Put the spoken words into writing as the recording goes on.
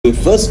with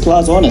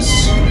first-class honours.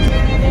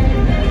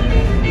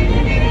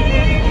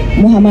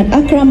 Muhammad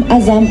Akram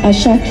Azam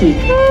Ashaki.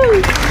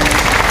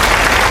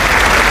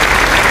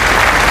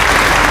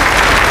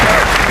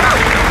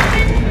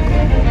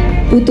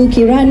 Putu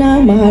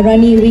Kirana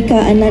Maharani Wika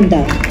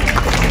Ananda.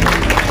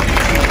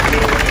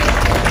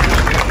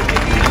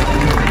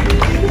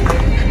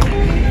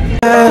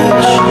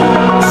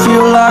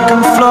 Feel like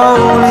I'm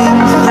floating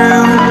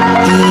through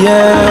the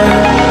air.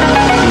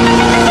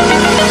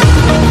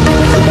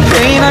 The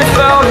pain I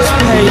felt is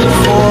paid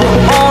for,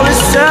 all is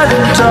said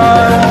and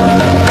done.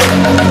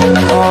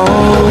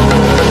 Oh,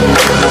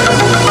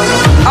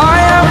 I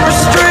am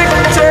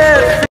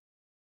restricted.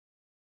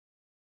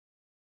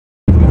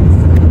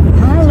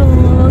 Halo,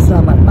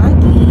 selamat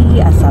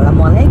pagi.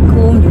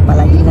 Assalamualaikum. Jumpa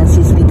lagi dengan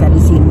Sis Tika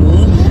di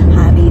sini.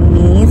 Hari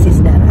ini Sis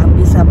dah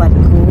rapi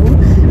sahabatku.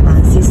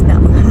 Sis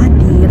nak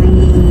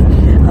menghadiri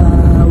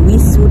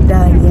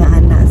wisudanya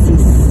anak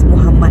Sis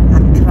Muhammad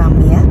Akram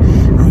ya.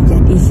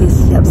 Jadi Sis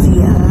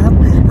siap-siap.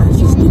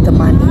 Sis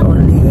ditemani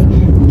oleh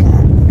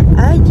Kak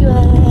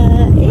Ajwa.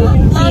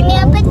 Mami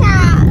apa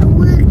tak?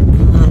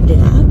 Ada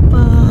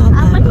apa?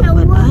 Apa tak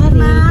buat?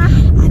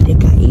 Ada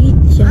Kak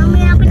Ica.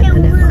 Mami apa tak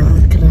ada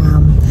buat?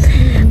 Akram.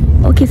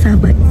 Oke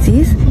sahabat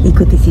Sis,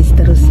 ikuti Sis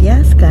terus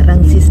ya.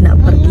 Sekarang Sis nak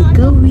pergi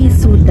ke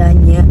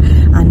wisudanya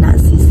anak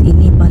Sis.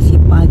 Ini masih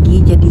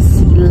pagi jadi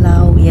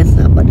silau ya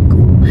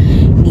sahabatku.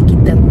 Ini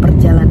kita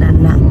perjalanan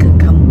nak ke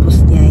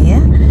kampusnya ya.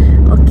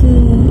 Oke,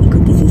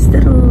 ikuti Sis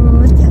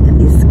terus,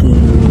 jangan di skip.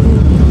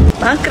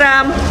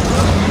 Akram,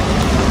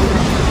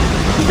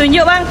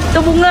 tunjuk bang, tu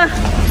bunga.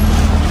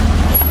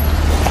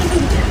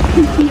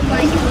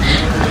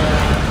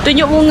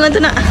 Tunjuk bunga tu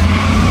nak.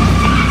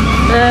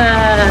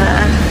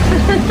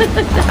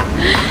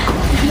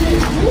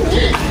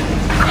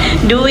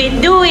 Duit.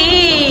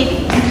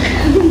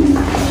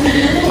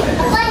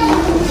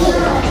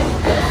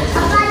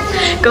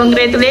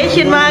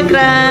 Congratulations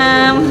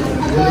Akram.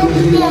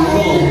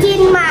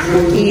 Izin mak.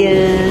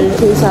 Iya.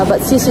 Okay, sahabat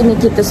Sis, ini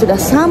kita sudah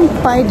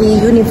sampai di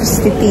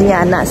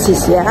universitinya anak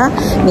Sis ya.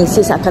 Nih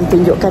Sis akan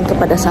tunjukkan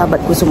kepada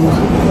sahabatku semua.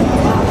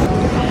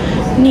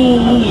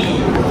 Nih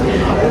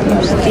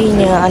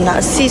universitinya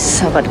anak Sis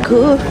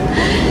sahabatku.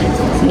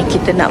 Ini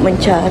kita nak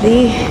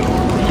mencari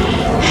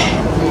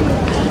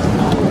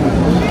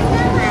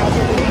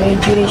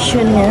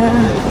graduationnya.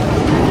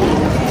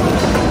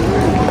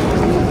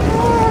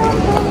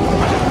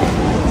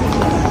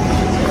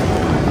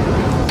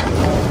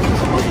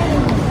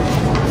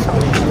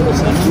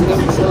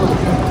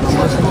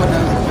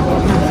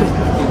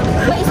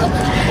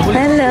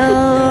 Halo,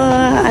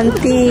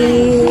 Aunty.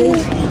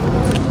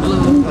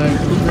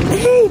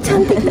 Hey,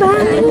 cantik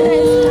banget.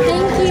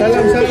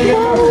 Salam.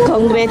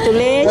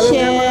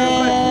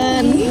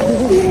 Congratulations.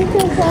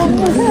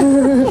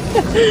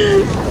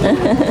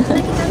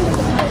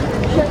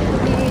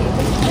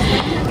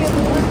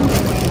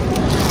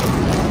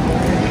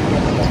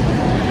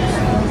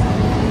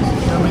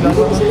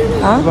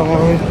 Abang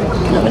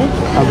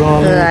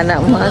anak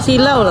mak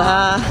silau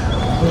lah.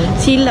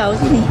 Silau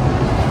sini.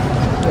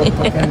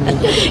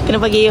 Kena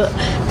bagi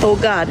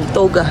toga.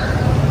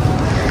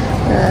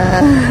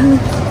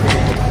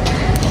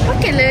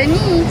 Okeylah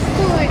ni.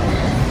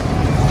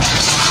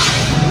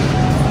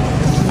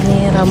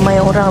 Ni ramai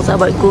orang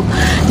sahabatku.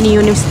 Ni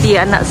universiti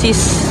anak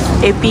Sis,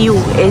 APU,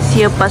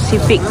 Asia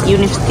Pacific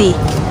University.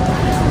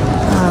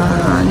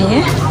 Ni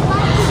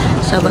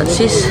sahabat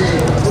Sis.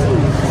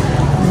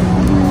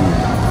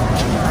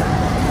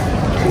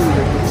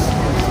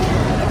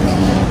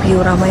 Ni APU,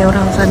 ramai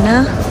orang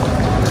sana.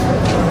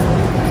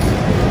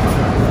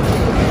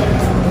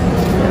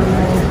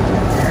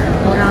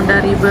 Orang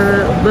dari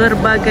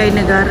berbagai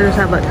negara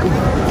sahabatku.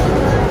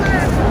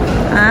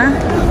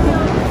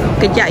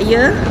 Kejap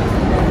ya.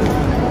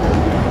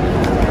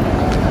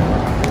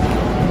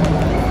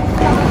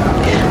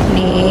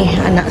 Ni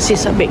anak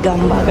Sis ambil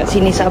gambar kat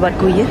sini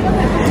sahabatku ya.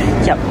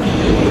 Sekejap.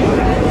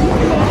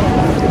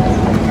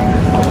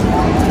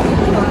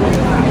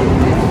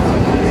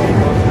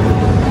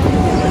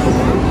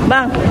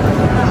 Bang.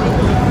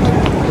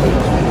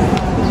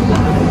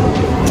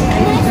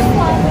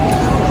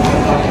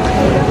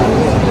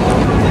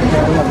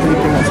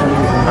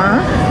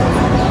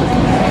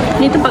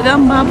 Ni tempat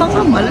gambar, abang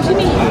gambar lah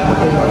sini.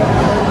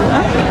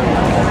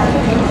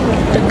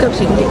 Cakap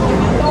sini.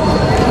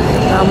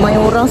 Ramai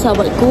orang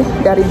sahabatku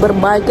dari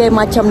berbagai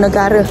macam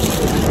negara.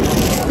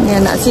 Ni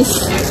anak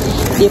Sis,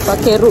 dia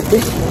pakai robe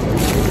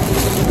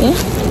dia. Ya.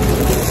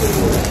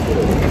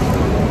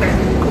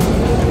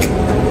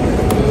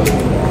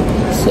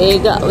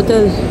 Segak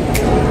betul.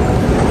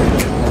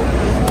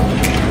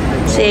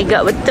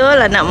 Segak betul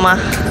anak mah.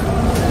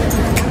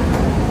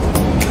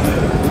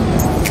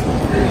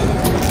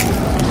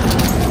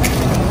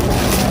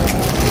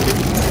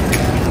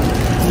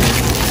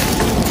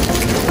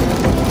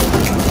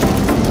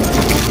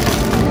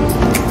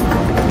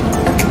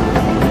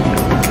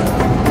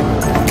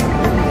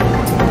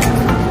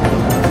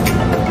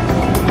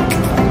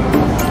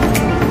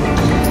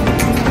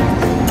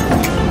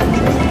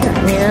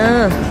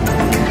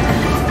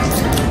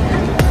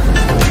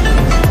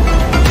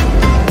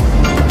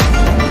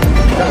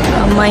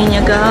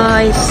 ramainya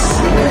guys.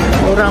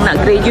 Orang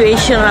nak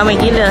graduation ramai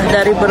gila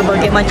dari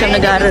berbagai macam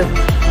negara.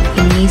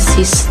 Ini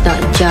sis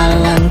tak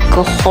jalan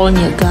ke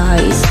hallnya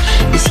guys.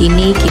 Di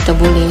sini kita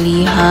boleh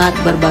lihat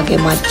berbagai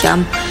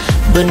macam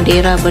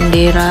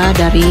bendera-bendera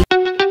dari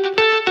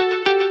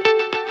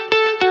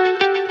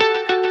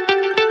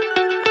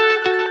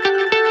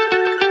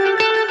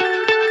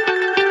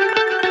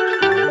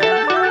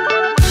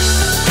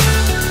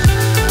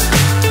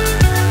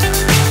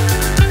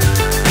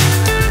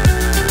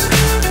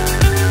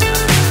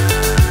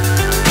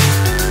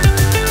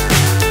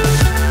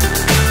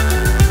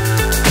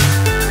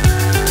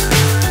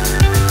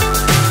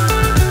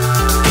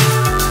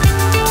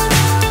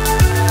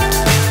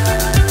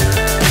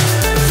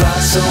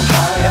so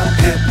high I'm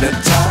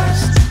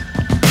hypnotized.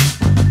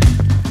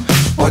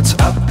 What's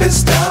up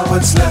is down,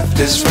 what's left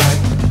is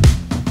right.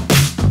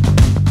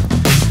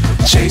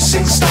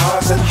 Chasing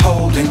stars and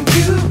holding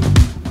you.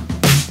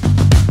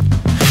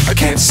 I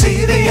can't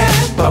see the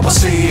end, but we'll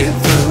see it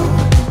through.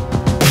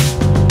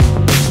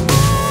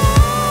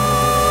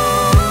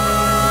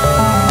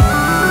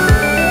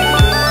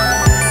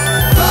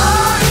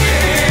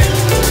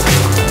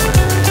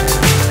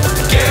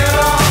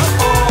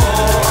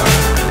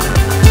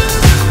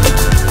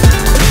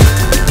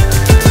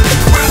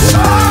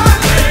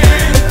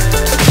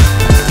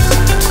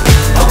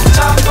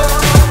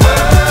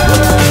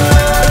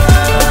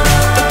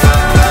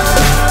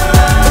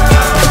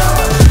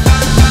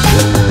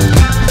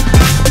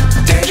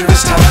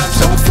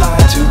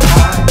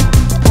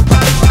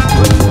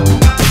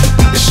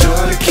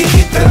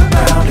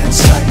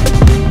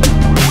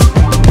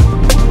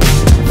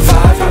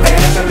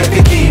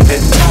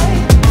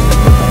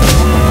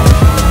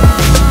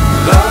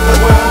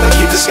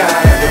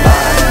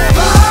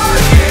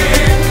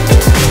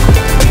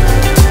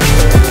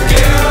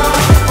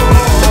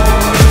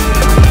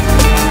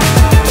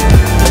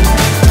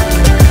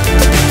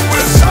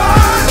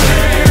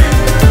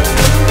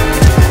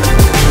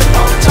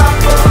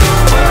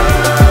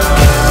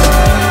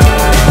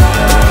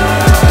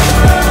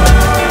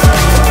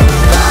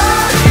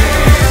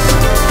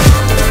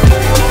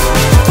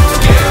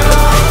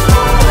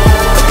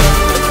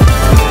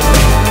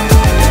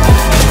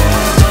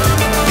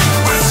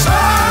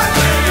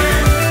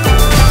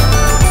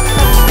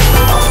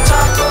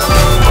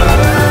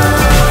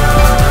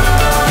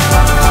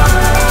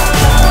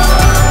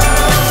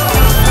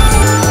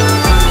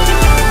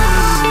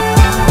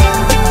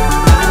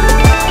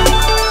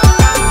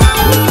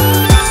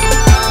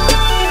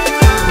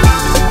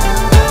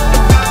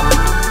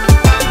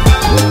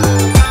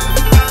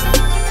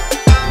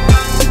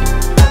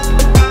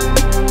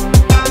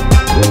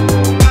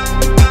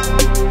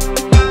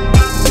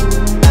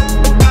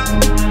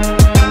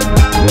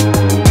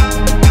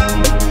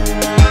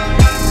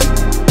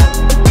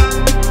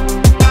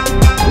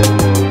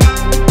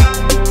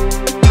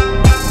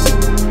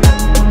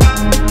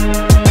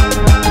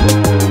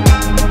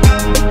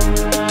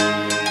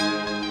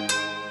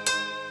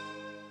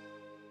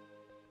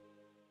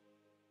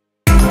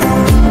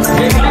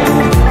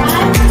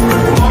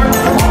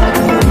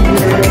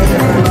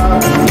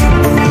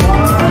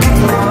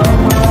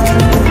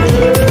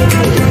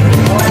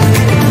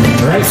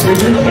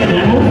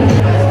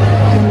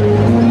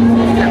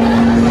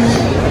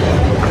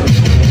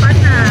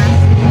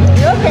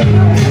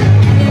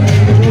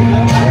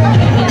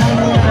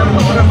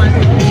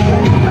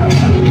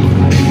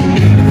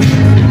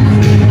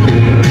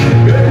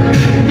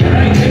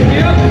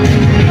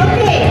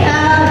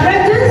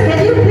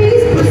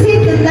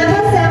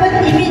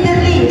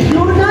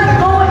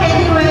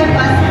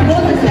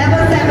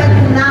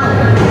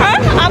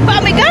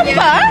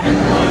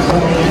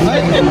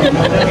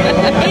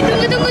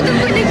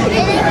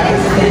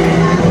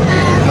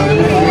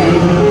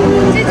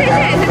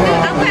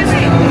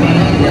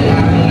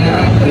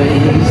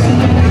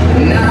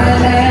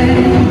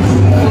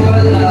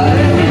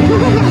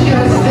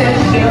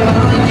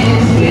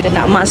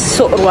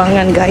 Masuk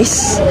ruangan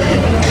guys.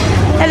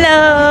 Hello,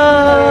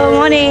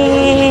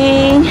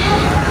 morning.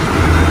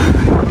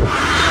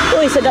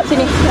 Oi, sedap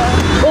sini.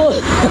 Oh,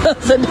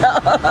 sedap.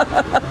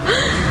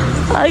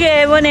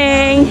 Okay,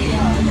 morning.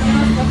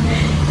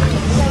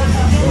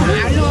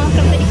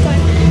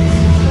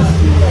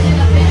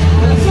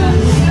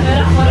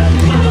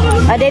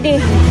 Ada di.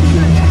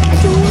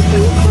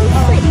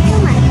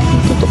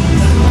 Tutup.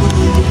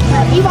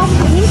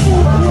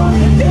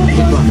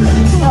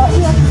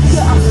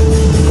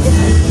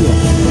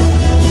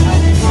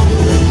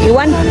 You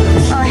want?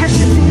 Oh, I have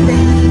to do that.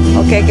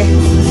 Okay, okay.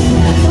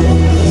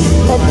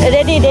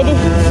 Daddy.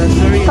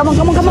 Come on.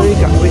 Sorry,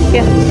 Kak, wait.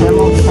 Yeah. Saya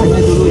mau tanya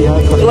dulu ya.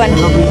 You want?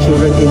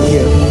 Children in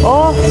here.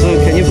 Oh. So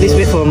can you please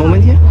wait for a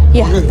moment here?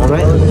 Yeah.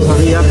 Alright.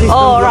 Sorry, yeah. Please.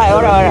 Oh,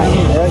 alright.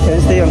 Yeah, can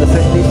you stay on the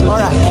side, please?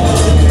 Alright.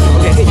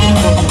 Okay.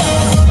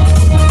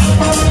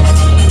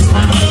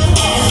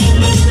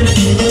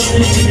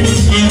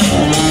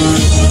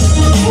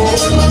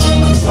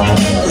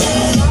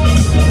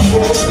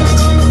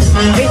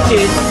 Which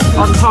is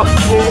on top.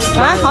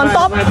 Huh? On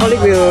top? My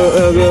colleague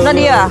will Not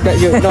here? get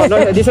you.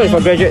 No, this one is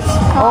for graduates.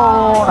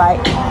 Oh, right.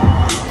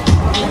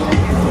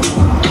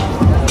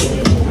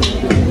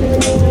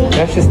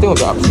 Yeah, she's still a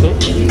bit upset.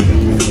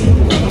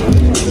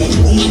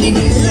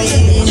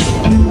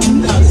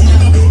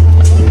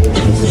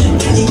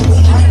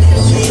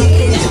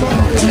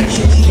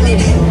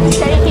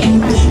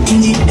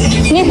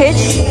 Ini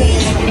H.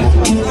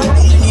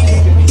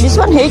 This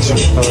one H.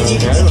 70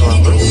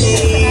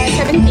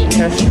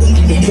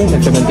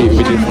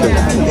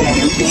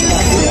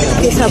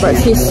 Okay sahabat,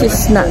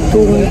 sis nak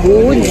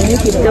tunggu ni.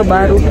 Kita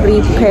baru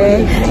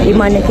prepare di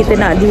mana kita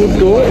nak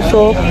duduk.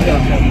 So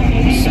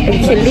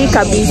actually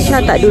Kak Bisha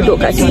tak duduk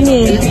kat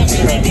sini.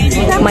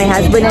 My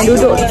husband yang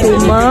duduk,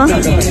 cuma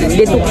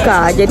dia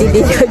tukar. Jadi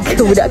dia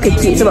jaga budak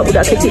kecil, sebab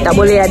budak kecil tak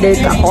boleh ada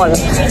kat hall.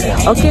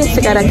 Okay,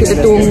 sekarang kita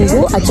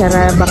tunggu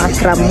acara Bang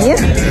Akram ya.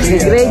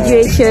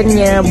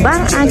 Graduationnya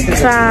Bang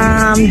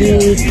Akram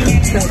di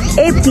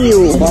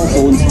APU.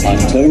 Smartphones are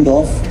turned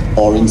off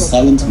or in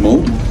silent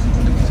mode.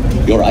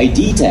 Your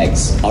ID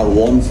tags are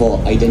worn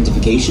for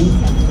identification.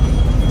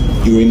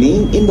 You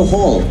remain in the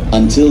hall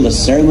until the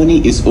ceremony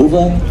is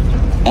over,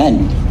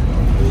 and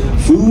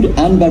food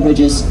and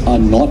beverages are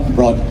not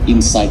brought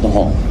inside the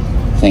hall.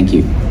 Thank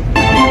you.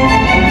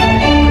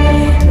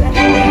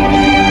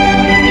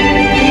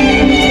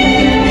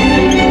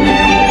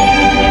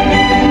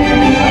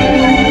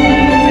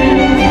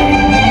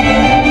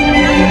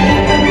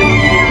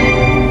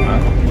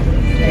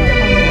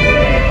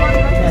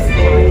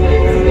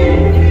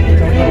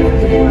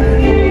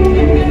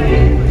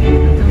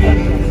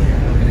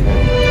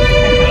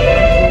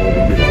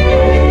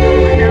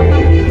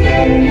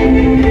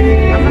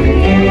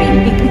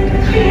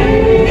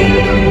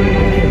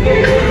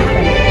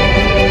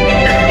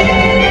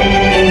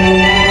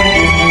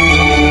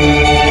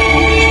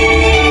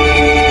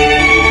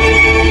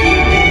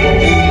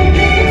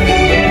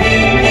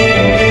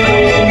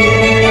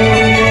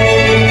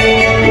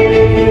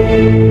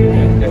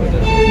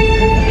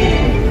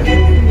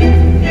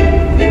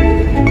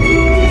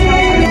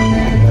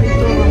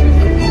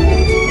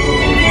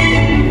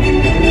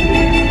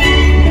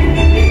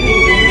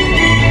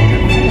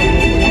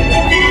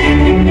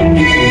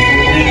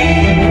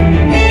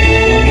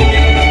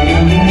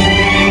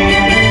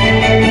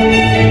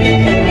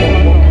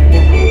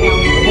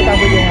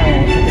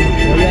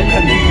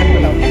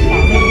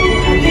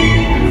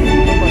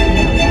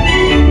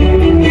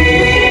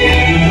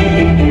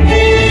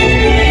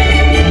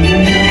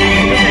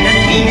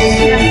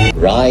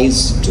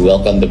 To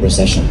welcome the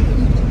procession.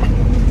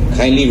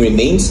 Kindly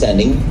remain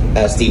standing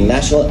as the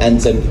national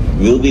anthem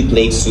will be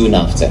played soon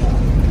after.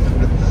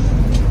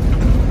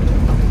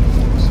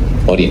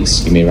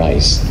 Audience, you may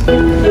rise.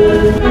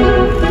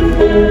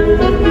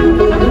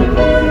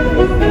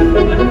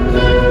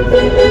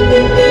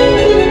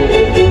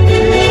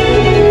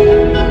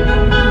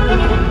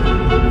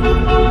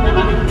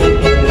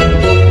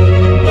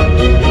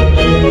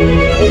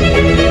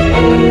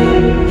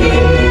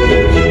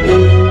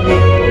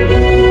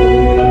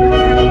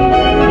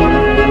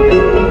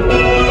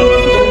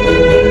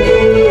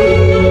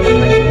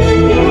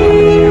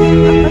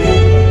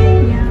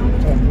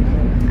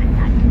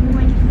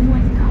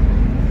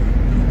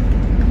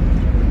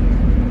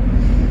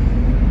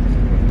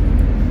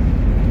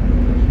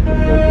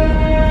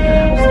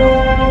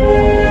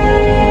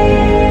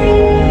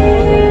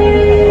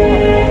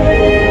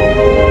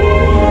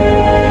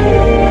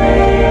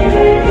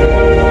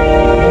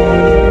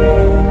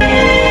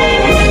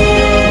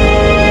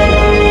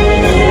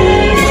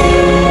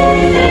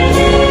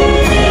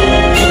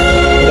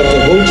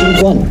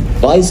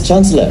 Vice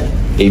Chancellor,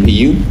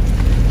 APU,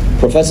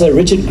 Professor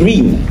Richard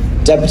Green,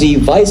 Deputy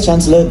Vice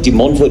Chancellor, De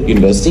Montfort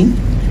University,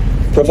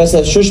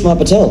 Professor Shushma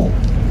Patel,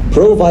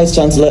 Pro Vice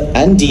Chancellor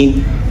and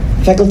Dean,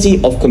 Faculty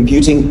of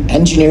Computing,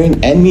 Engineering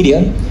and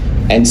Media,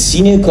 and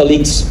senior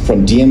colleagues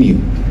from DMU,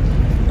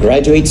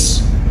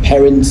 graduates,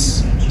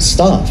 parents,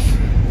 staff,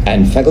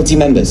 and faculty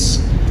members.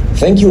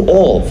 Thank you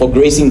all for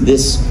gracing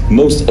this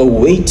most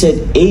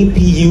awaited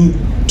APU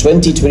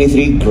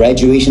 2023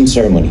 graduation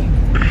ceremony.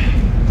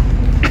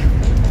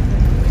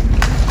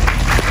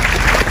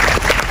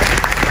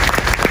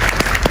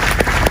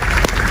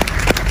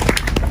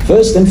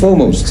 First and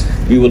foremost,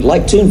 we would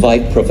like to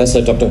invite Professor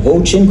Dr.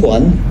 Ho Chin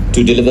Kwan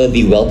to deliver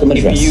the welcome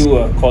address.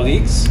 APU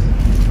colleagues,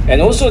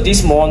 and also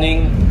this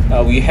morning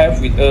we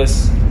have with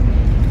us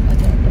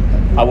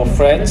our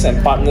friends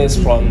and partners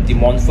from De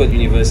Montfort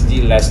University,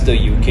 Leicester,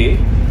 UK.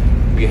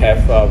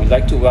 We'd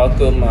like to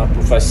welcome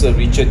Professor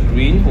Richard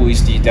Green, who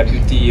is the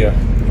Deputy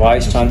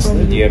Vice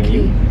Chancellor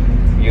DMU.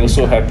 We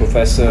also have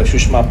Professor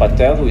Shushma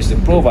Patel, who is the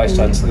Pro Vice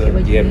Chancellor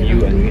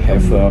DMU, and we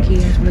have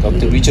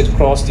Dr. Richard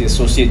Cross, the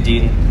Associate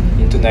Dean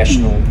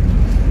International.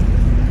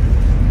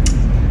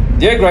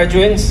 Dear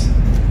graduates,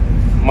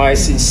 my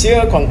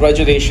sincere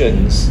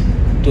congratulations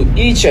to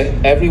each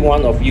and every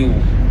one of you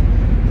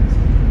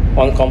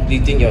on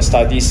completing your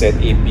studies at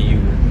APU.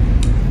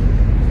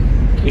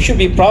 You should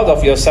be proud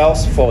of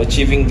yourselves for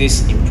achieving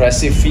this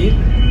impressive feat.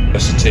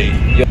 University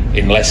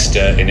in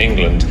Leicester in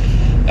England,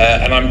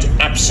 and I'm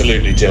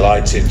absolutely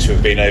delighted to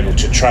have been able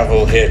to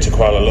travel here to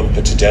Kuala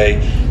Lumpur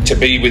today to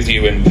be with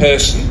you in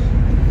person,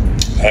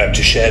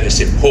 to share this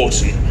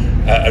important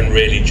and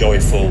really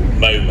joyful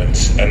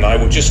moment. And I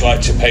would just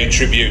like to pay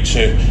tribute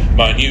to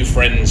my new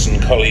friends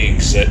and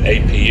colleagues at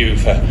APU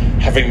for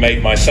having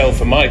made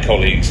myself and my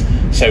colleagues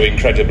so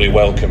incredibly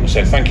welcome.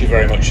 So thank you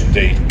very much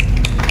indeed.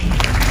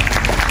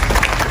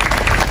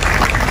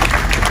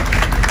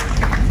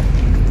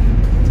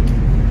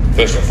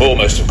 First and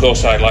foremost, of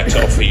course, I'd like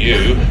to offer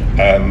you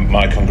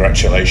my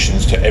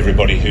congratulations to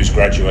everybody who's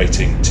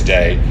graduating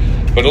today,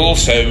 but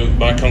also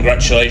my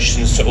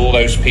congratulations to all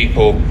those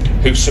people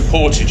who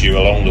supported you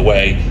along the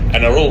way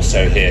and are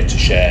also here to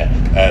share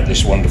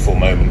this wonderful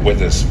moment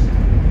with us.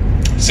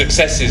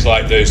 Successes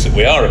like those that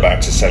we are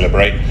about to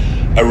celebrate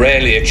are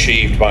rarely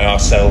achieved by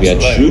ourselves alone.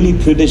 We are truly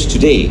privileged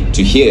today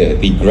to hear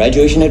the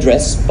graduation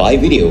address by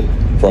video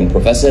from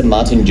Professor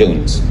Martin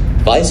Jones,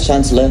 Vice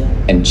Chancellor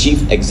and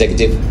Chief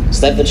Executive,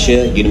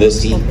 Staffordshire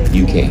University,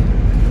 UK.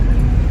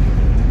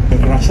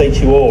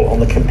 Congratulate you all on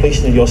the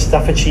completion of your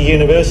Staffordshire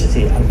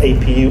University and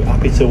APU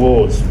APIT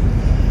Awards.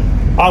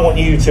 I want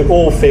you to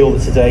all feel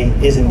that today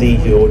is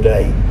indeed your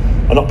day,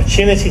 an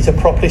opportunity to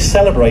properly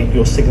celebrate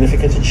your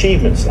significant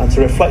achievements and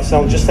to reflect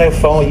on just how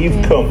far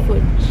you've come.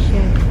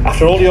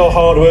 After all your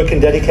hard work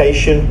and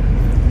dedication,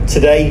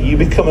 today you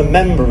become a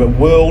member of a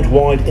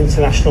worldwide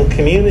international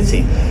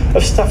community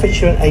of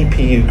Staffordshire and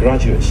APU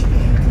graduates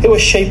who are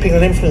shaping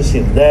and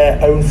influencing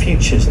their own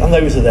futures and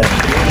those of their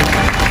community.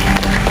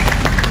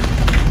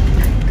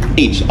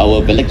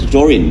 Our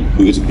valedictorian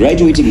who is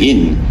graduating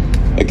in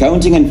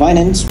Accounting and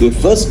Finance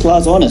with First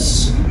Class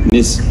Honours,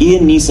 Miss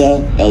Ian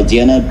Nisa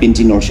Eldiana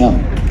Binti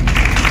Norsham.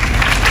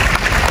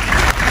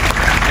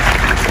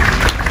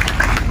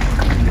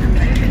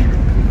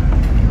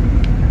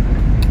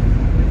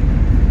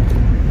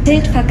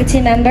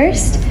 Faculty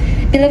members,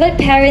 beloved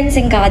parents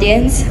and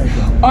guardians,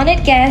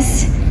 honoured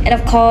guests, and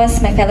of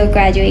course my fellow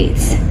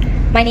graduates.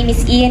 My name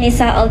is Ian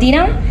Nisa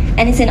Aldina,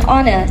 and it's an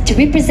honour to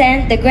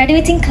represent the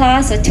graduating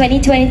class of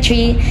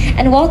 2023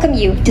 and welcome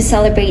you to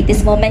celebrate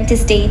this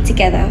momentous day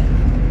together.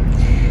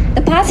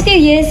 The past few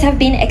years have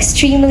been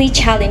extremely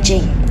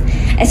challenging.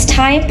 As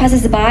time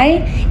passes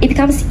by, it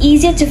becomes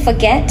easier to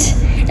forget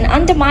and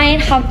undermine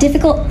how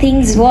difficult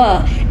things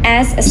were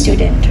as a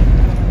student.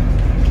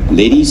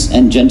 Ladies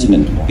and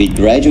gentlemen, the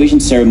graduation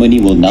ceremony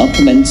will now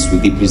commence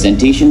with the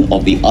presentation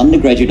of the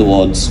undergraduate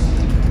awards.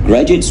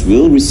 Graduates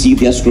will receive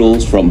their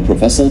scrolls from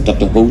Professor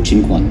Dr. Ho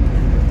Chin Kwan.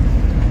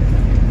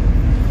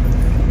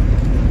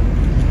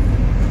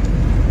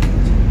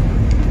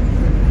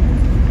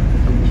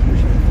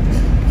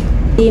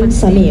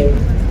 Samir,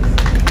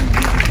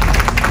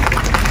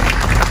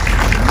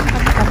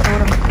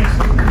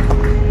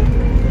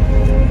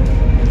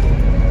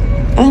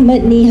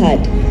 Ahmad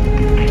Nihad,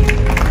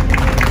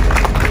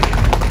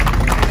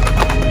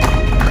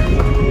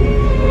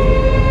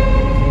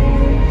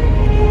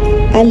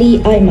 Ali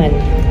Aiman,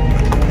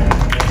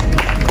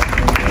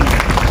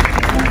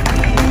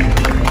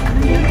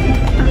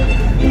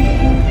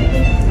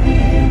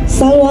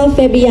 Salwa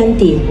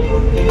Febrianti,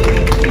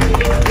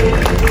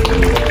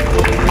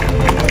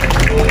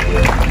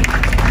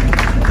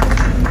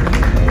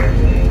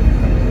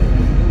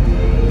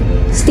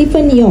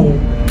 Stephen Yong,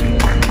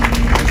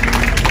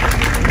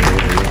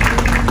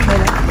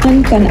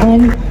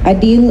 Kan'an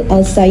Adil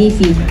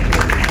Al-Saifi,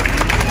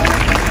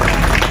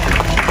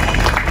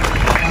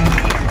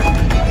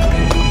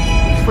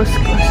 First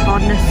Class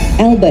Honours,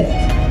 Albert,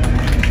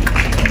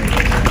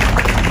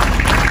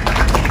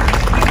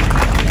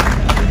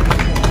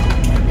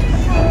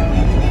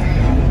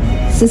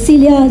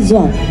 Cecilia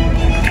Zhuang,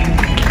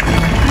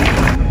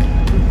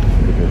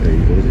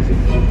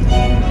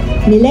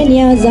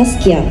 Milenia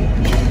Zaskia,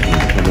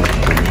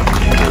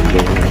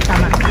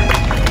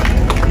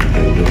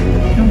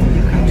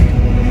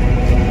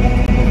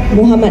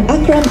 Muhammad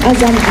Akram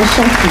Azam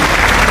Ashafi,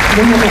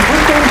 Muhammad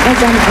Akram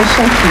Azam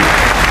Ashafi,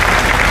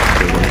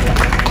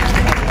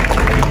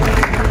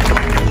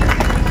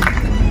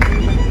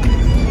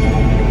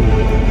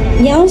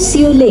 Miao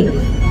Siu Ling,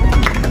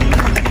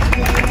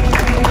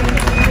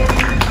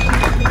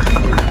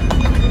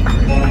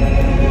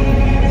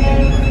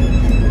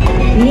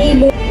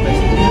 Nilo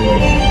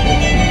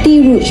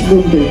Tiruj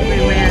Bundu,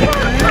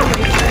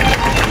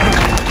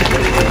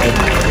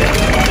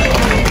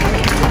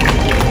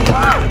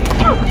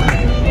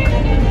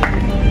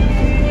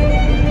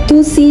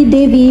 Tusi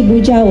Devi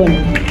Bujawan,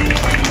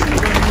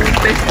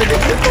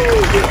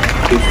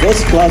 With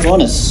First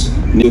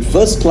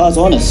Class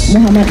Honours,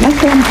 Muhammad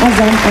Akram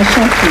Azam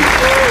Ashafi,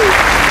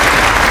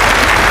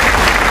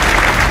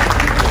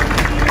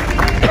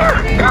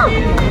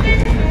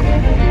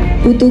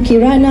 Putu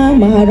Kirana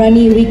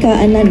Maharani Wika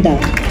Ananda,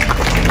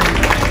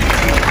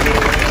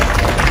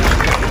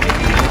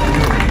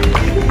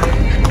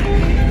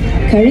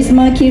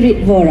 Karisma Kirit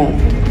Vora.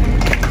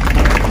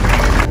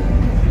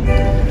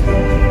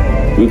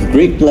 With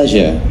great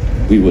pleasure,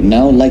 we would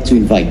now like to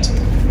invite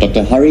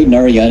Dr. Hari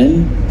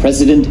Narayanan,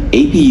 President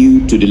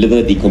APU, to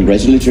deliver the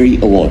congratulatory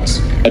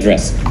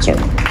address.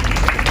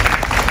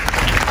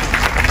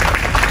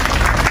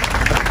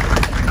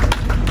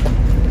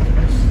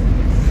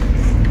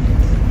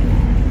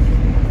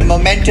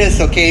 Momentum momentous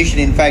occasion.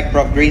 In fact,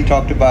 Prof. Green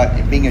talked about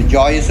it being a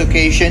joyous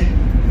occasion.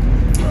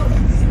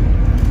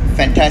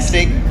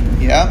 Fantastic.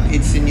 Yeah,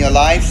 it's in your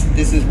lives.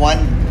 This is one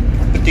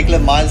particular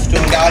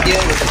milestone.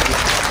 Guardian with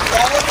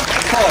proud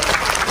support.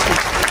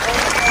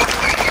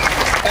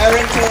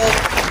 Parental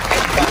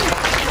advice.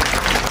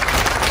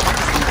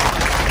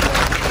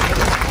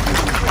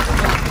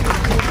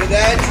 With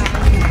that,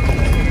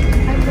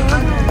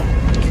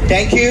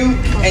 thank you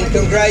and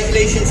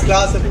congratulations,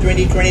 class of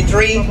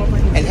 2023,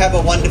 and have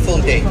a wonderful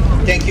day.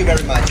 Thank you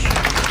very much.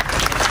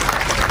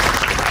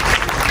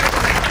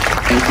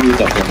 Thank you,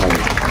 Dr. Howard.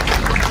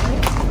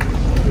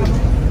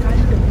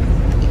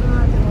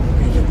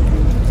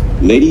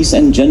 Ladies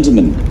and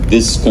gentlemen,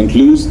 this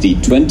concludes the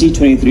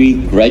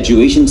 2023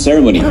 graduation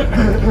ceremony.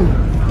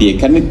 The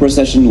academic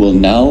procession will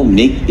now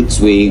make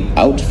its way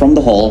out from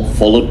the hall,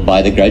 followed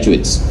by the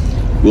graduates.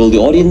 Will the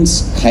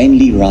audience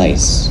kindly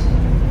rise?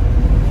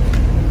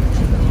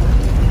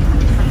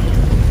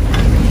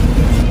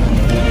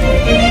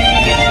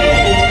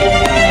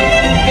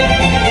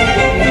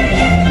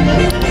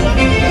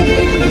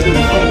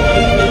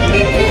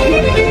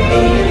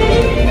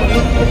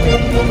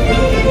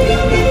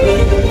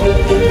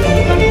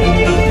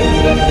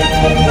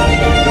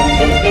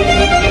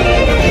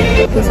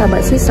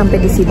 Sahabat sis, sampai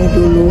di sini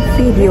dulu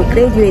video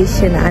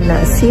graduation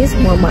anak sis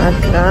Muhammad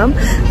Akram.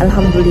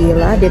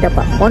 Alhamdulillah dia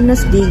dapat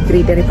honors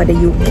degree daripada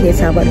UK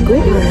sahabatku,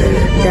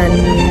 dan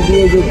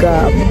dia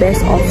juga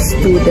best of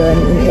student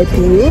in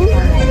APU,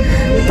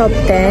 top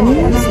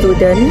 10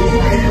 student.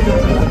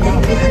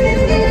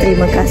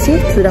 Terima kasih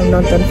sudah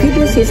menonton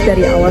video sis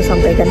dari awal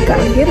sampai ke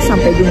akhir.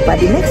 Sampai jumpa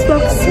di next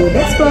vlog. See you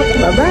next vlog.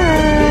 Bye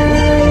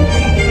bye.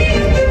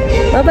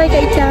 Bye bye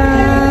Kak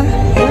Ica.